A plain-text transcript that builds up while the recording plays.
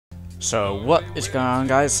So what is going on,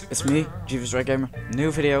 guys? It's me, jewerly.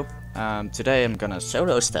 New video. Today I'm gonna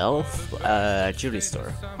solo stealth jewelry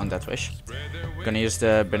store on deadwish. Gonna use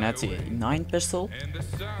the Bernetti 9 pistol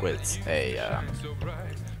with a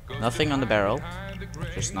nothing on the barrel,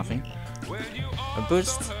 just nothing. A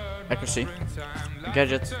boost, accuracy, a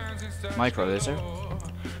gadget, micro laser,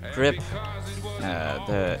 grip,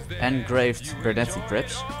 the engraved Bernetti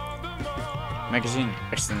grips, magazine,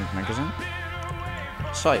 extended magazine,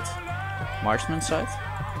 sight, marksman sight,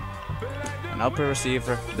 an upper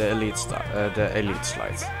receiver, the elite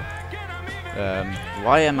slide.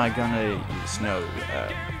 Why am I gonna use no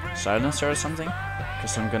silencer or something?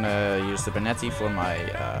 Because I'm gonna use the Bernetti for my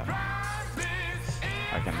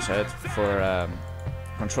how can I say it, for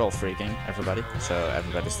control freaking everybody, so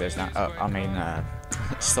everybody stays down. I mean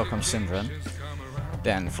Stockholm Syndrome.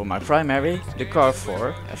 Then for my primary, the car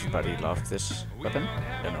 4, everybody loved this weapon,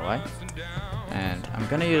 don't know why. And I'm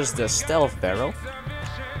gonna use the stealth barrel.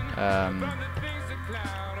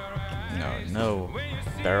 No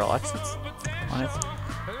barrel exit on it.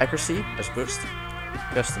 Accuracy as boost,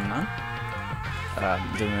 custom none.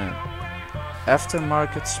 The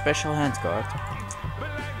aftermarket special handguard,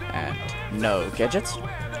 and no gadgets.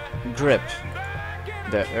 Grip,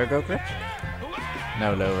 the ergo grip.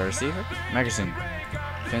 No lower receiver. Magazine,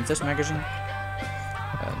 vintage magazine.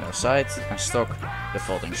 No sight, and stock, the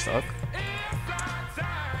folding stock.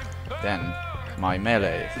 Then my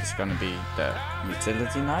melee is gonna be the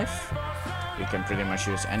utility knife. You can pretty much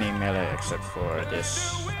use any melee except for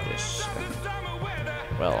this.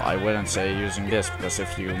 Well, I wouldn't say using this, because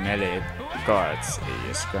if you melee guards,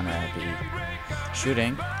 it's gonna be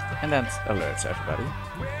shooting, and that alerts everybody.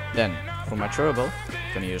 Then for my throwable,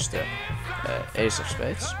 I'm gonna use the ace of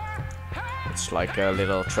spades. It's like a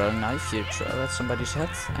little throwing knife. You throw at somebody's head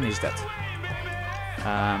and he's dead.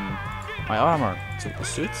 My armor to the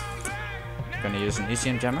suit. I'm gonna use an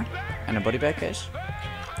ECM jammer and a body bag case.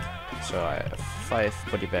 So I have 5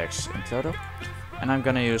 body bags in total. And I'm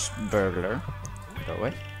gonna use burglar, go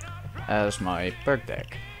away, as my perk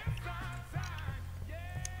deck.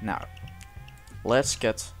 Now, let's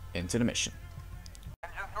get into the mission.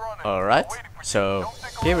 Alright, so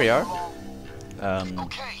here we are.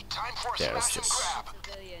 There's this.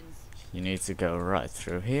 You need to go right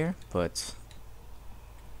through here, but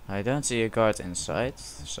I don't see a guard inside,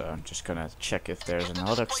 so I'm just gonna check if there's an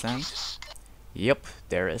hotdog stand. Yep,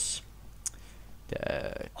 there is.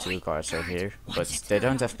 The 2 guards are here, but they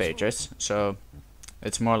don't have pagers, so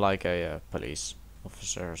it's more like a police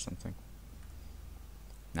officer or something.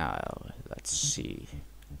 Now, let's see.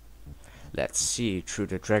 Let's see through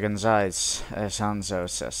the dragon's eyes, as Hanzo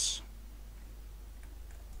says.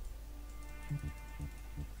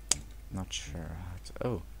 Not sure how to.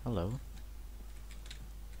 Oh, hello.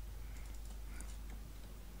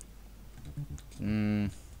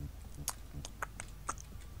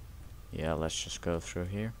 Yeah, let's just go through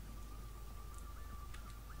here.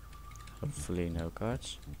 Hopefully no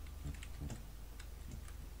guards.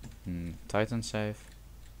 Titan safe.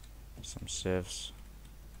 Some cilvs.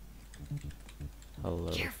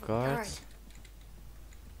 Hello, guard.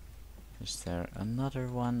 Is there another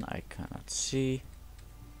one I cannot see?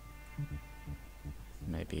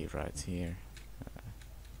 Maybe right here.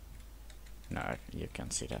 No, you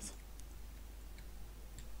can't see that.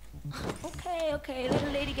 Okay, let a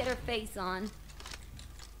lady get her face on.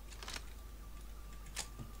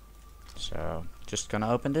 So, just gonna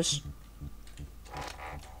open this.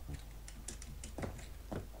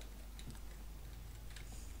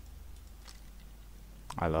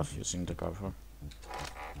 I love using the cover.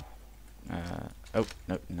 Oh,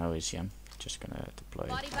 no ECM. Just gonna deploy.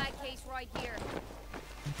 Body bag case right here.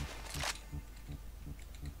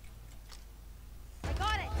 I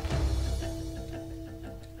got it.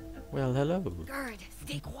 Well, hello. Guard,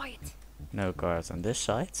 stay quiet. No guard on this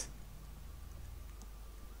side.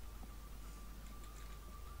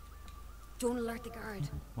 Don't alert the guard.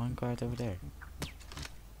 One guard over there.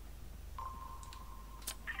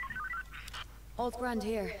 All's grand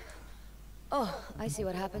here. Oh, I see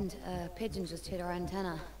what happened. Pigeon just hit our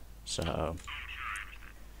antenna. So,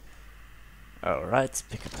 alright,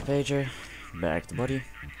 pick up the pager, bag the body.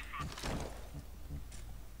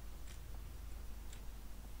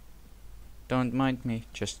 Don't mind me,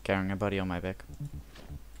 just carrying a body on my back.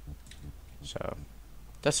 So,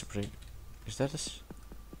 that's a pretty. Is that this?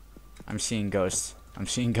 I'm seeing ghosts. I'm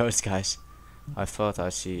seeing ghosts, guys. I thought I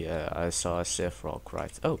saw a safe rock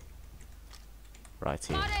right. Oh, right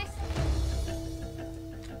here. I got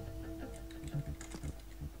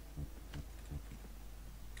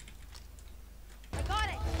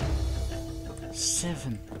it.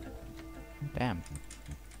 7. Damn.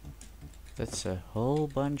 That's a whole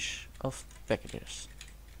bunch of packages.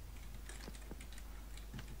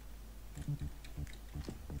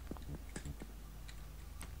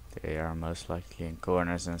 They are most likely in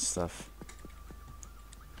corners and stuff.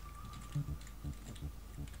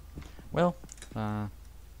 Well, time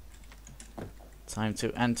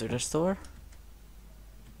to enter the store.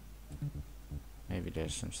 Maybe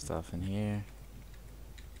there's some stuff in here.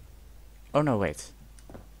 Oh no, wait.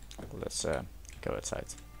 Let's go outside.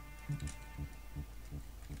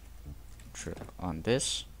 On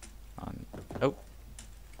this. On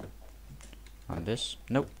this.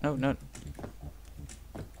 Nope, no, no.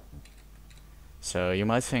 So you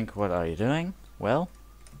might think, what are you doing? Well,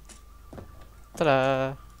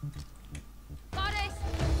 ta-da!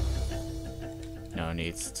 No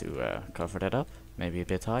need to cover that up. Maybe a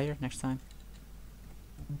bit higher next time.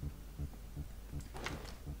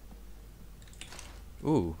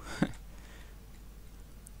 Ooh.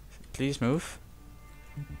 Please move.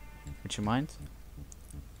 Would you mind?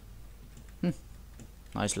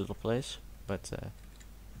 Nice little place, but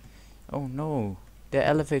oh no, the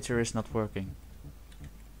elevator is not working.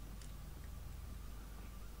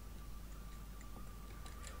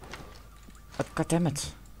 God damn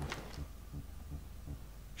it.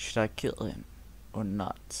 Should I kill him or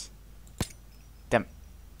not? Damn.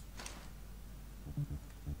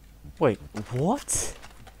 Wait, what?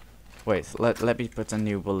 Wait, let me put a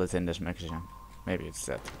new bullet in this magazine. Maybe it's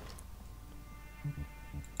that.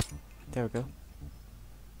 There we go.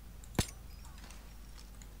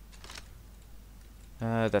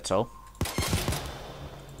 That's all.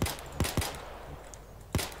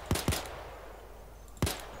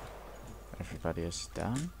 Everybody is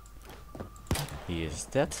down. He is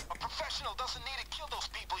dead. A professional doesn't need to kill those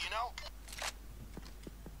people, you know?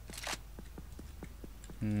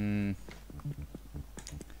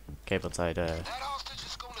 Cable tied. That hostage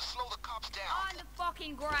is going to slow the cops down. On the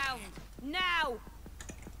fucking ground! Now!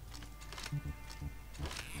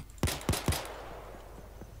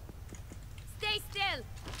 Stay still!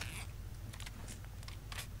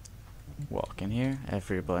 Walk in here.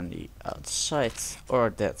 Everybody outside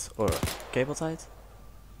or dead or cable tied.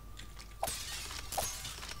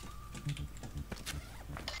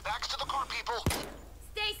 Backs to the car, people.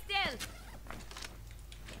 Stay still!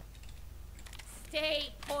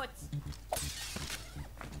 Stay put!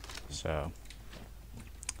 So,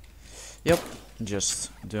 yep,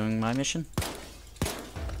 just doing my mission.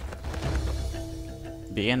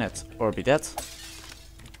 Be in it or be dead.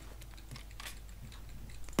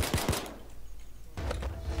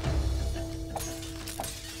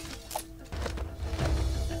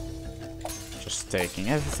 Just taking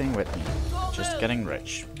everything with me. Just getting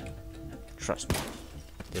rich. Trust me.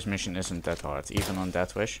 This mission isn't that hard, even on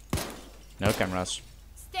deadwish. No cameras.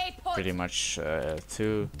 Stay put! Pretty much 2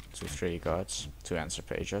 to 3 guards to answer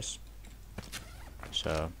pagers.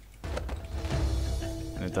 So,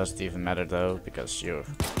 and it doesn't even matter though, because your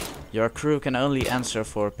crew can only answer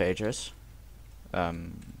 4 pagers.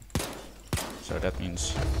 So that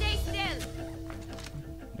means Stay still!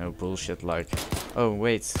 no bullshit like, oh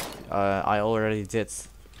wait, I already did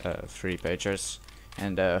 3 pagers,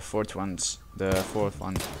 and the fourth one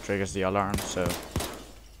triggers the alarm. So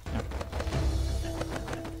yeah.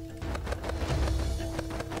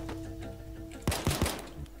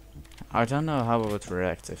 I don't know how I would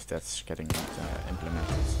react if that's getting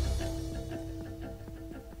implemented.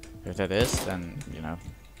 If that is, then you know.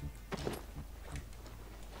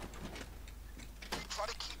 Try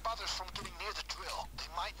to keep others from getting near the drill. They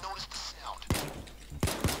might notice the sound.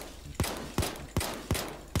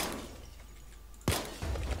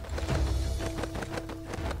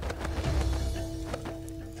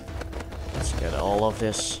 Let's get all of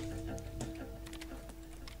this.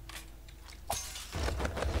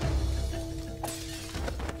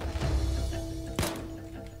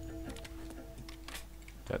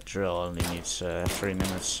 That drill only needs 3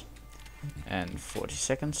 minutes and 40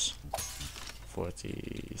 seconds.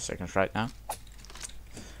 40 seconds right now.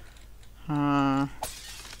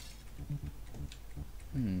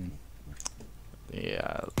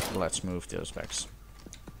 Yeah, let's move those bags.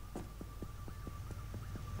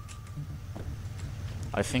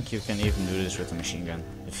 I think you can even do this with a machine gun.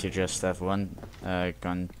 If you just have one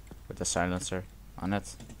gun with a silencer on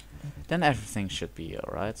it, then everything should be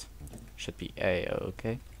alright. Should be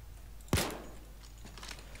A-okay.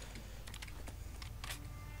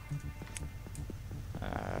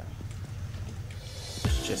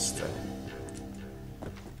 It's just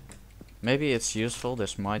maybe it's useful,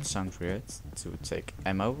 this might sound weird, to take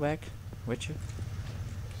ammo back with you,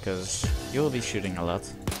 because you will be shooting a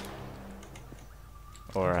lot,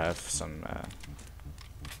 or have some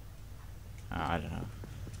don't know.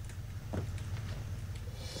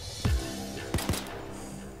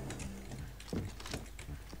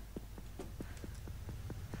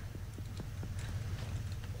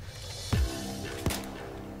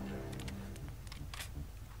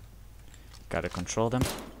 Gotta control them.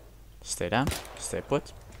 Stay down. Stay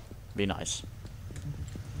put. Be nice.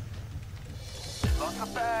 Lots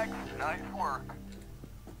of bags. Nice work.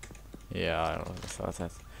 Yeah, I thought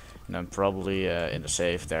that. And then probably in the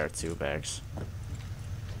safe there are 2 bags.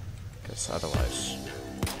 Because otherwise,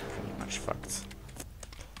 pretty much fucked.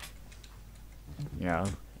 You know,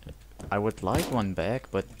 I would like 1 bag,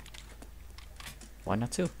 but why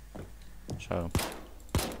not 2? So,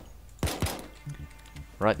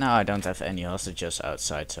 right now I don't have any hostages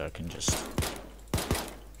outside, so I can just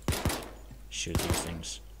shoot these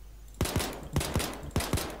things.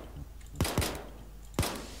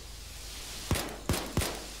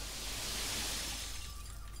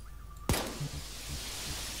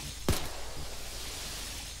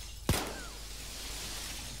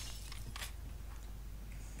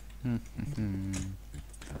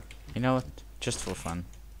 You know what? Just for fun.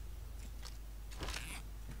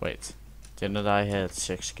 Wait, didn't I hit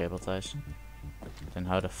 6 cable ties? Then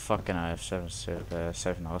how the fuck can I have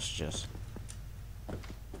 7 hostages?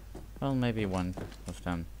 Well, maybe one of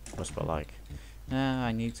them was like, nah,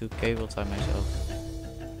 I need to cable tie myself.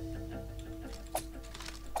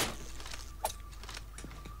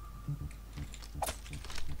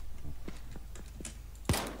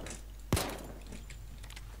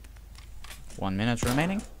 One minute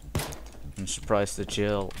remaining. I'm surprised the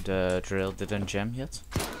drill didn't jam yet.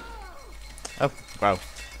 Oh, wow.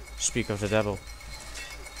 Speak of the devil.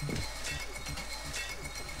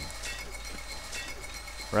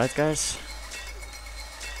 Right, guys?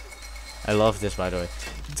 I love this, by the way.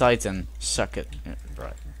 Titan, suck it. Yeah,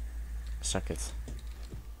 right. Suck it.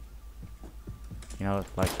 You know,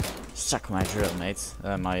 like, suck my drill, mate.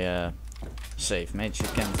 My save, mate. You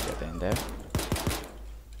can't get in there.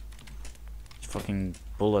 It's fucking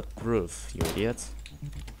bulletproof, you idiot.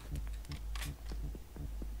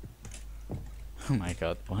 Oh my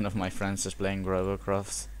god, one of my friends is playing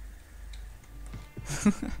Robocraft.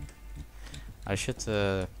 I should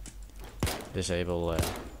disable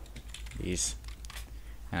these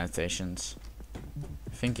annotations.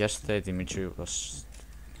 I think yesterday Dimitri was,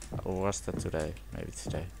 or was that today? Maybe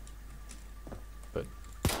today. But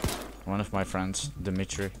one of my friends,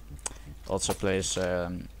 Dimitri, also plays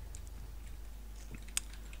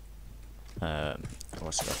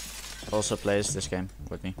what's it called? Also plays this game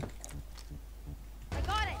with me.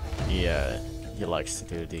 He likes to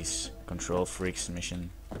do these control freaks mission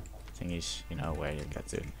thingies, you know, where you get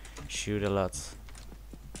to shoot a lot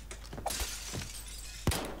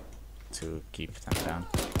to keep them down.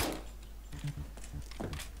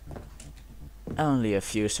 Only a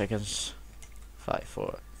few seconds. 5,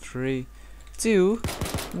 4, 3, 2,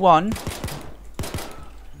 1.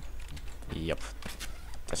 Yup,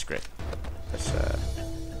 that's great. Let's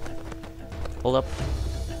hold up.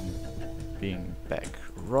 Being back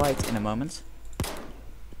right in a moment.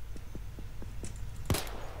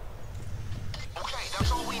 Okay,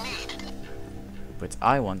 that's all we need. But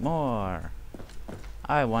I want more.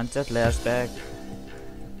 I want that last bag.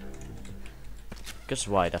 Cause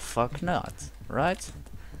why the fuck not, right?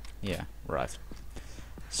 Yeah, right.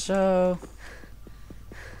 So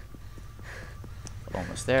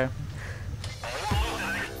almost there.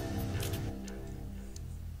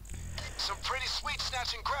 Some pretty sweet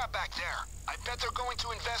snatch and grab back there. I bet they're going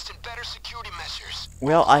to invest in better security measures.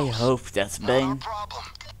 Well, I hope that's Not our Bane. problem.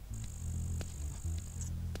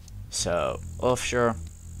 So offshore,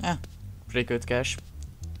 yeah, pretty good cash.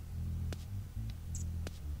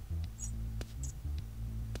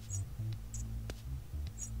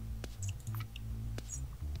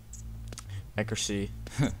 Accuracy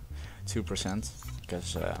 2%,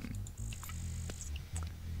 because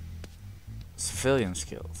civilian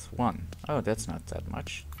skills 1. Oh, that's not that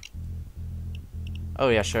much. Oh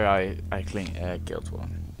yeah, sure, I killed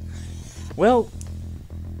one. Well,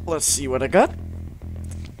 let's see what I got.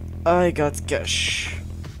 I got cash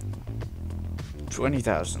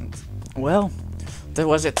 20,000. Well, that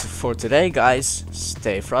was it for today, guys.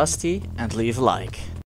 Stay frosty and leave a like.